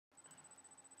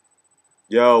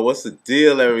Yo, what's the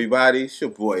deal, everybody? It's your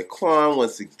boy Quan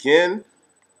once again.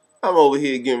 I'm over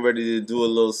here getting ready to do a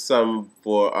little something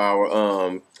for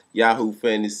our Yahoo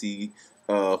Fantasy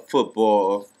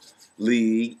Football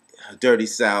League, Dirty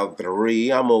South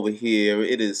 3. I'm over here.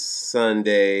 It is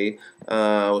Sunday.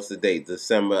 What's the date?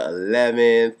 December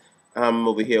 11th. I'm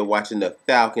over here watching the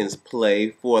Falcons play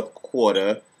fourth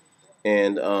quarter,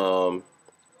 and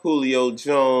Julio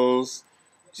Jones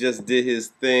just did his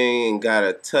thing and got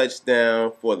a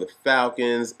touchdown for the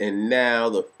Falcons, and now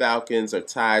the Falcons are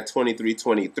tied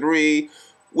 23-23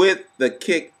 with the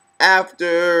kick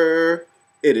after.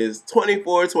 It is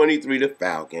 24-23 to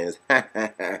Falcons.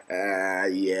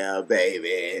 Yeah,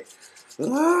 baby.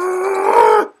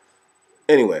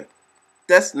 Anyway,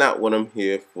 that's not what I'm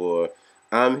here for.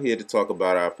 I'm here to talk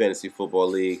about our fantasy football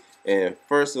league. And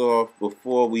first off,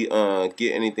 before we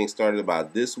get anything started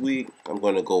about this week, I'm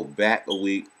going to go back a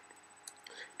week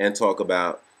and talk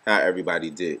about how everybody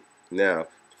did. Now,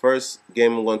 first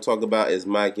game I'm going to talk about is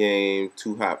my game,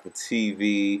 Too Hot for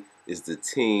TV, is the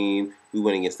team. We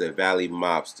went against the Valley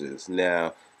Mobsters.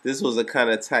 Now, this was a kind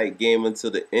of tight game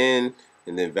until the end,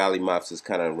 and then Valley Mobsters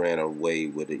kind of ran away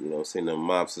with it. You know what I'm saying? The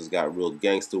Mobsters got real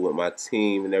gangster with my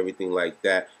team and everything like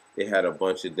that. They had a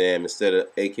bunch of them. Instead of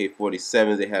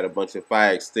AK-47s, they had a bunch of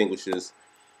fire extinguishers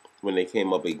when they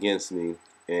came up against me.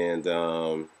 And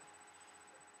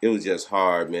it was just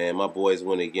hard, man. My boys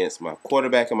went against my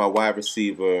quarterback and my wide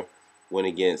receiver went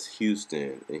against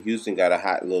Houston. And Houston got a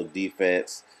hot little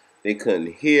defense. They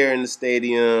couldn't hear in the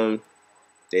stadium.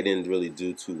 They didn't really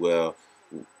do too well.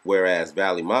 Whereas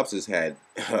Valley Mobsters had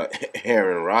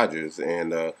Aaron Rodgers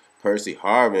and Percy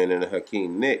Harvin and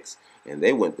Hakeem Nicks, and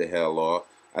they went the hell off.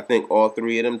 I think all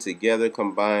three of them together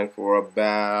combined for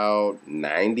about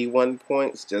 91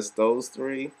 points, just those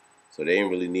three. So they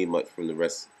didn't really need much from the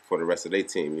rest for the rest of their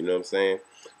team, you know what I'm saying?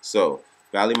 So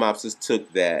Valley Mobsters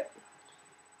took that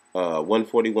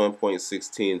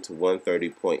 141.16 to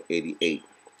 130.88.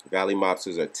 Valley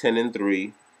Mobsters are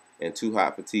 10-3, and Too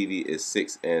Hot for TV is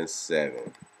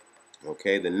 6-7.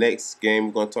 Okay, the next game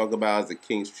we're going to talk about is the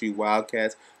Kings Tree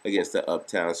Wildcats against the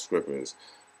Uptown Strippers.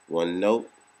 One note,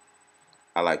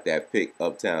 I like that pick,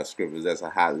 Uptown Strippers. That's a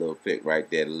hot little pick right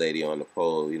there, the lady on the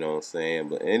pole, you know what I'm saying?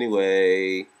 But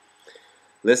anyway,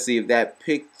 let's see if that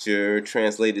picture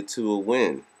translated to a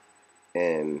win.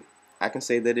 And I can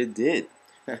say that it did.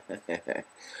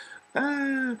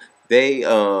 They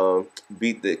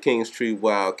beat the Kings Tree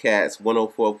Wildcats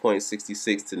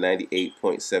 104.66 to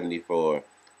 98.74.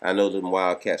 I know the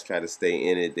Wildcats tried to stay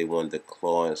in it. They wanted to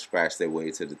claw and scratch their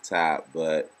way to the top,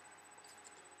 but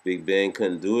Big Ben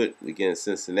couldn't do it against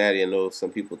Cincinnati. I know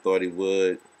some people thought he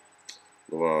would.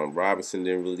 Robinson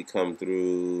didn't really come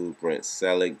through. Brent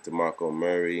Selleck, DeMarco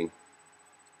Murray,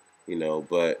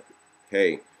 but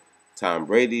hey, Tom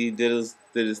Brady did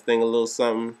his thing a little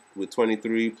something with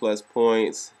 23 plus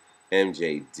points.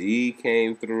 MJD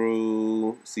came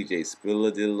through. CJ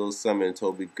Spiller did a little something. And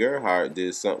Toby Gerhardt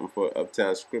did something for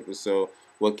Uptown Strippers. So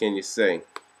what can you say?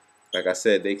 Like I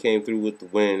said, they came through with the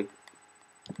win,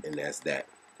 and that's that.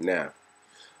 Now,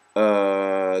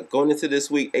 going into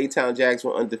this week, A-Town Jags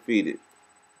were undefeated.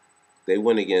 They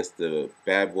went against the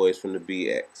Bad Boys from the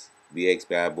BX. BX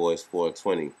Bad Boys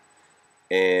 420.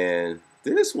 And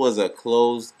this was a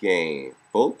close game.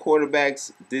 Both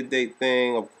quarterbacks did their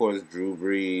thing. Of course, Drew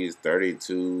Brees,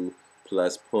 32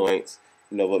 plus points.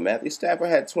 But Matthew Stafford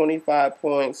had 25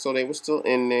 points, so they were still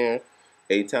in there.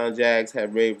 A-Town Jags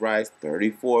had Ray Rice,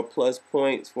 34 plus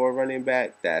points for a running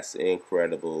back. That's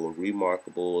incredible,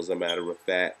 remarkable as a matter of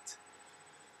fact.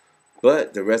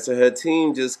 But the rest of her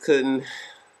team just couldn't,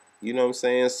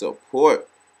 support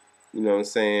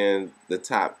the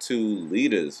top two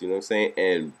leaders,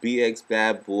 and BX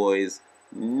Bad Boys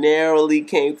narrowly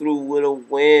came through with a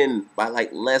win by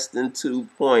like less than 2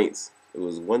 points. It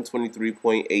was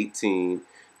 123.18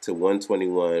 to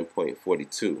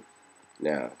 121.42.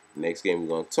 Now, next game we're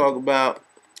going to talk about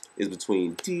is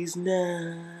between These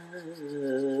Nuts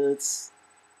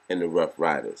and the Rough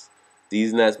Riders.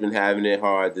 These Nuts been having it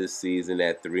hard this season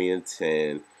at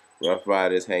 3-10. Rough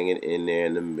Riders hanging in there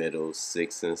in the middle,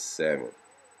 6-7.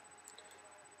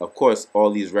 Of course,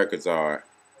 all these records are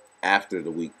after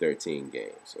the Week 13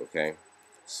 games, okay?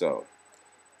 So,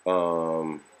 I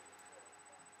don't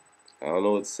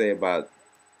know what to say about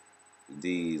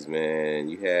these, man.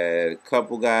 You had a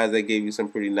couple guys that gave you some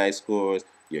pretty nice scores.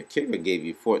 Your kicker gave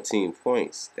you 14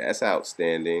 points. That's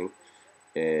outstanding.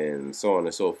 And so on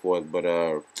and so forth. But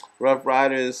Rough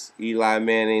Riders, Eli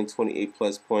Manning, 28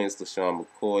 plus points. LaShawn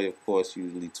McCoy, of course,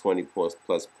 usually 20 plus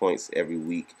points every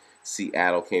week.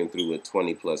 Seattle came through with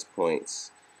 20 plus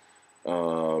points.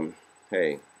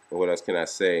 Hey, And what else can I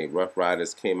say? Rough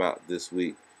Riders came out this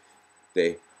week.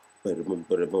 They rode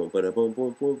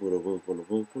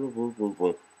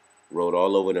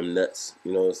all over them nuts.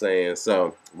 You know what I'm saying?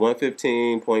 So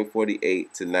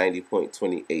 115.48 to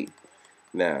 90.28.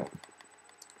 Now,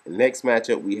 the next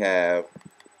matchup we have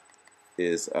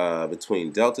is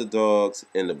between Delta Dogs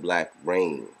and the Black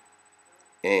Rain.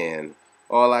 And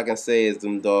all I can say is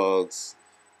them dogs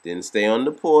didn't stay on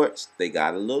the porch. They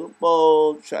got a little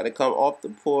bold, try to come off the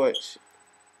porch,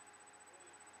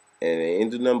 and they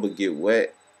ain't do nothing but get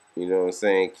wet. You know what I'm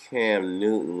saying? Cam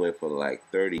Newton went for like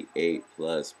 38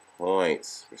 plus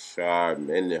points. Rashard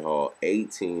Mendenhall,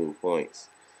 18 points.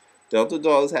 Delta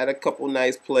Dogs had a couple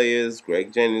nice players.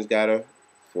 Greg Jennings got a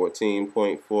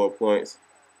 14.4 points.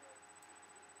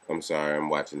 I'm sorry, I'm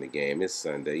watching the game. It's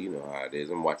Sunday. You know how it is.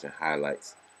 I'm watching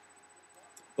highlights.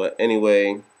 But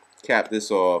anyway, cap this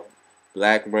off.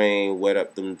 Black Rain wet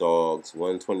up them dogs,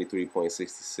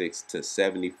 123.66 to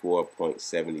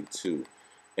 74.72.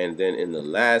 And then in the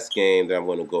last game that I'm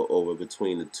going to go over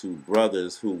between the two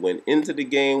brothers who went into the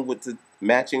game with the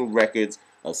matching records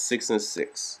of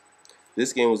 6-6.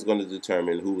 This game was going to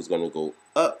determine who was going to go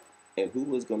up and who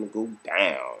was going to go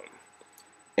down.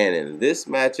 And in this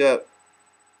matchup,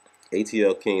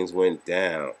 ATL Kings went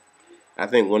down. I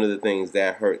think one of the things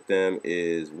that hurt them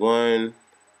is, one,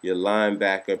 your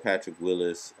linebacker, Patrick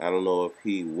Willis. I don't know if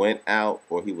he went out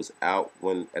or he was out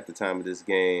at the time of this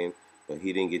game, but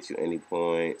he didn't get you any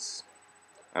points.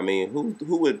 I mean,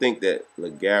 who would think that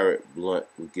LeGarrette Blount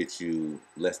would get you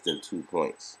less than 2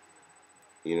 points?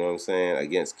 You know what I'm saying?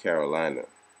 Against Carolina.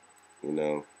 You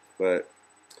know, but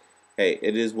hey,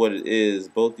 it is what it is.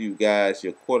 Both of you guys,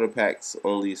 your quarterbacks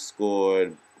only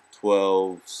scored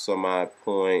 12 some odd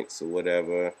points or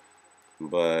whatever,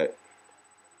 but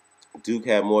Duke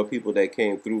had more people that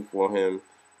came through for him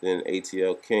than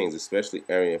ATL Kings, especially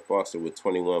Arian Foster with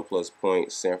 21 plus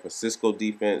points. San Francisco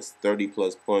defense, 30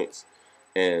 plus points.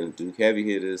 And Duke heavy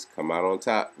hitters come out on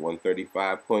top,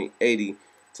 135.80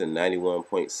 to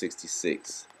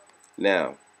 91.66.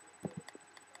 Now,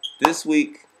 this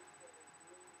week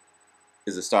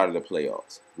is the start of the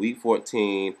playoffs. Week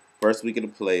 14, first week of the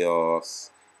playoffs,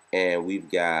 and we've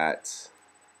got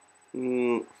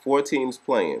 4 teams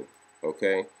playing,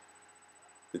 okay?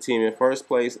 The team in first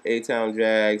place, A-Town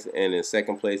Jags, and in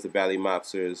second place, the Valley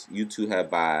Mobsters. You two have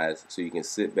buys, so you can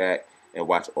sit back and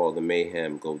watch all the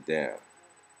mayhem go down.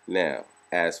 Now,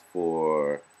 as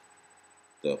for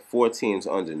the 4 teams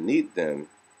underneath them,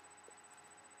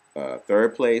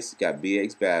 third place, you got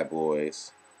BX Bad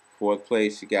Boys. Fourth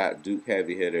place, you got Duke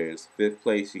Heavy Hitters. Fifth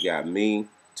place, you got me,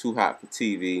 Too Hot for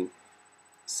TV.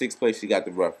 Sixth place, you got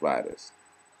the Rough Riders.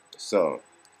 So,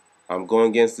 I'm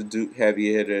going against the Duke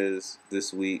Heavy Hitters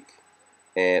this week.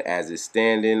 And as it's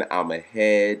standing, I'm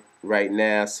ahead right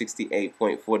now,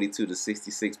 68.42 to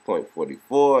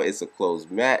 66.44. It's a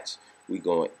close match. We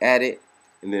going at it.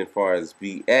 And then as far as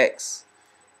BX,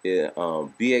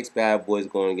 BX Bad Boys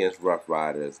going against Rough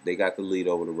Riders. They got the lead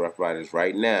over the Rough Riders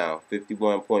right now,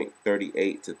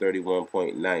 51.38 to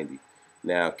 31.90.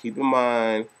 Now, keep in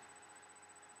mind,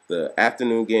 the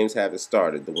afternoon games haven't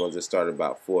started. The ones that started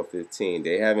about 4:15.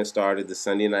 They haven't started. The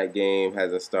Sunday night game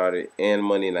hasn't started. And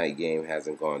Monday night game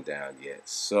hasn't gone down yet.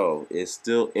 So, it's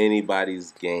still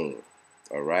anybody's game.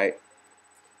 All right?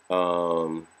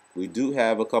 We do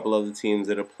have a couple other teams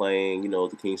that are playing. You know,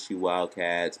 the King Street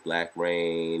Wildcats, Black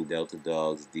Rain, Delta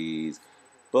Dogs, D's.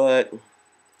 But,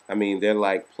 I mean, they're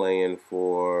like playing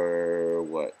for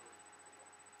what?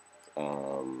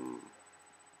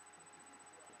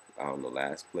 I don't know,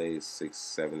 last place, 6,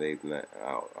 7, 8, 9.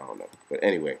 I don't know. But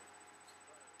anyway,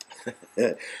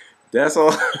 that's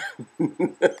all.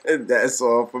 That's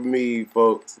all for me,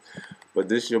 folks. But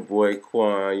this your boy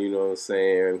Quan. You know what I'm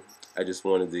saying? I just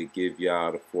wanted to give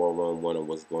y'all the 411 of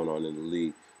what's going on in the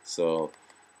league. So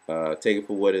take it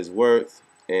for what it's worth,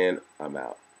 and I'm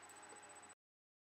out.